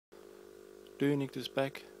Do you need this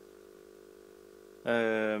back?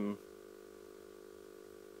 I've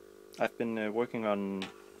been working on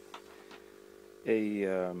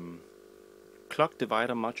a clock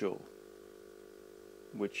divider module,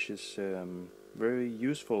 which is very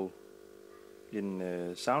useful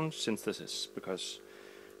in sound synthesis, because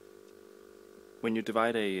when you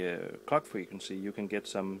divide a clock frequency, you can get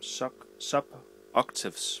some sub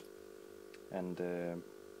octaves, and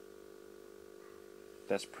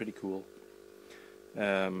that's pretty cool.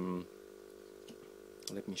 Let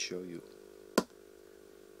me show you.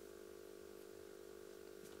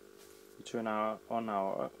 We turn on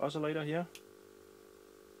our oscillator here,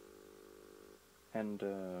 and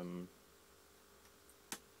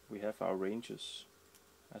we have our ranges,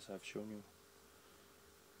 as I've shown you.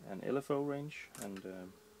 An LFO range and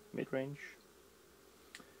mid-range,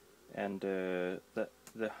 and the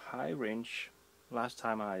high range. Last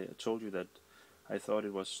time I told you that I thought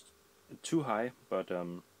it was too high, but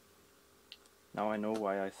now I know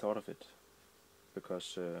why I thought of it,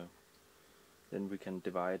 because then we can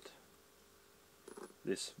divide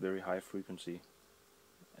this very high frequency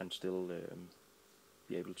and still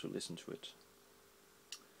be able to listen to it.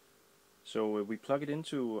 So we plug it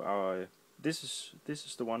into our. This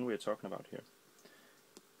is the one we're talking about here.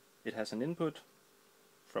 It has an input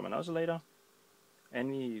from an oscillator.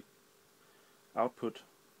 Any output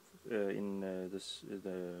in the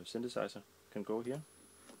synthesizer can go here,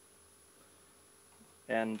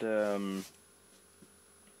 and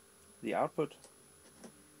the output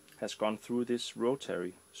has gone through this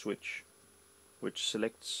rotary switch, which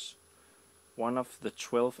selects one of the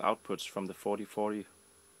 12 outputs from the 4040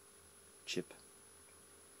 chip.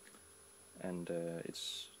 And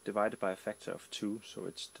it's divided by a factor of 2, so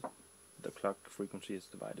it's the clock frequency is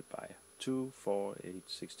divided by 2, 4, 8,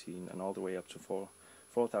 16, and all the way up to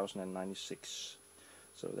 4096.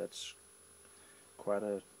 So that's quite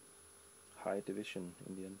a high division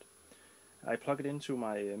in the end. I plug it into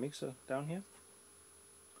my mixer down here.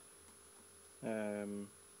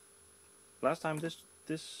 Last time this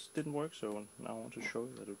didn't work, so now I want to show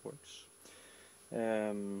you that it works.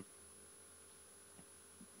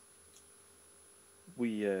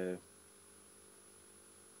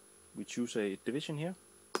 We choose a division here,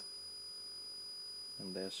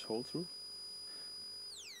 and there's hole through.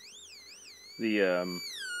 The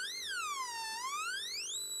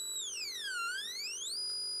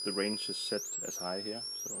range is set as high here,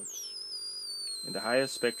 so it's in the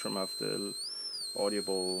highest spectrum of the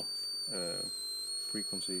audible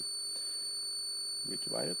frequency. We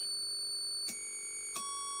divide it.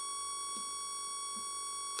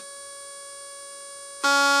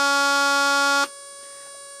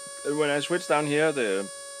 When I switch down here,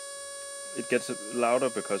 it gets louder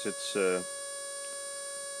because it's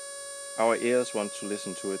our ears want to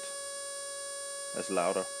listen to it as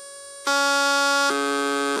louder.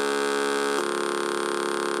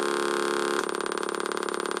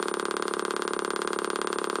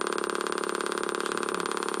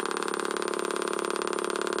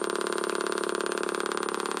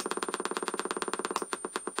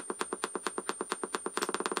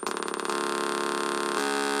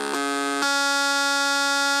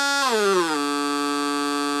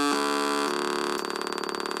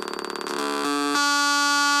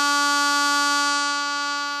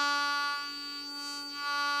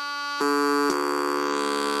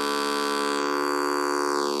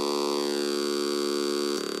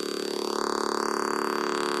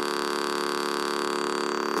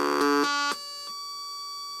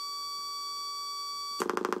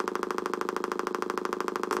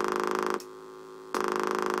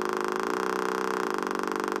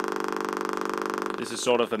 This is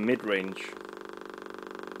sort of a mid-range.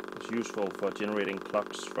 It's useful for generating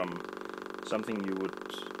clocks from something you would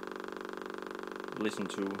listen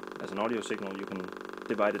to as an audio signal. You can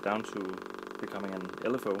divide it down to becoming an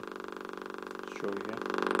LFO. I'll show you here.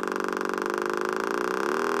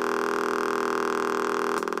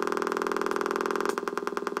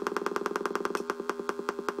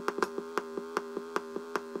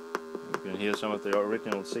 You can hear some of the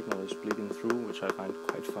original signal is bleeding through, which I find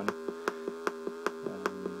quite funny.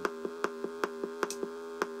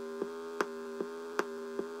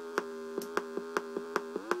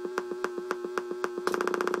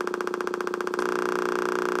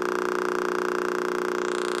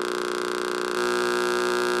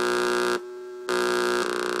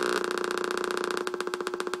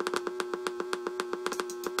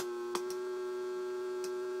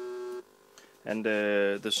 And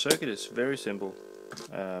the circuit is very simple.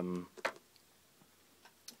 I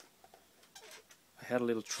had a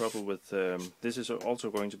little trouble with this is also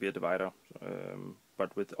going to be a divider,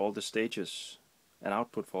 but with all the stages, an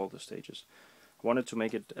output for all the stages. I wanted to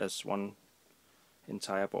make it as one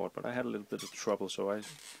entire board, but I had a little bit of trouble, so I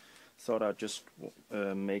thought I'd just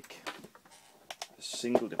make a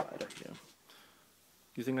single divider here.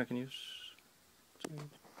 Do you think I can use?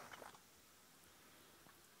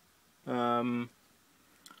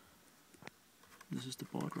 This is the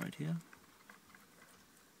board right here.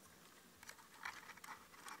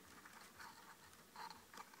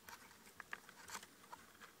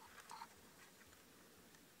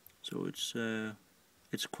 So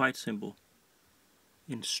it's quite simple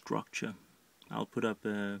in structure. I'll put up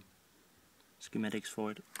schematics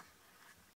for it.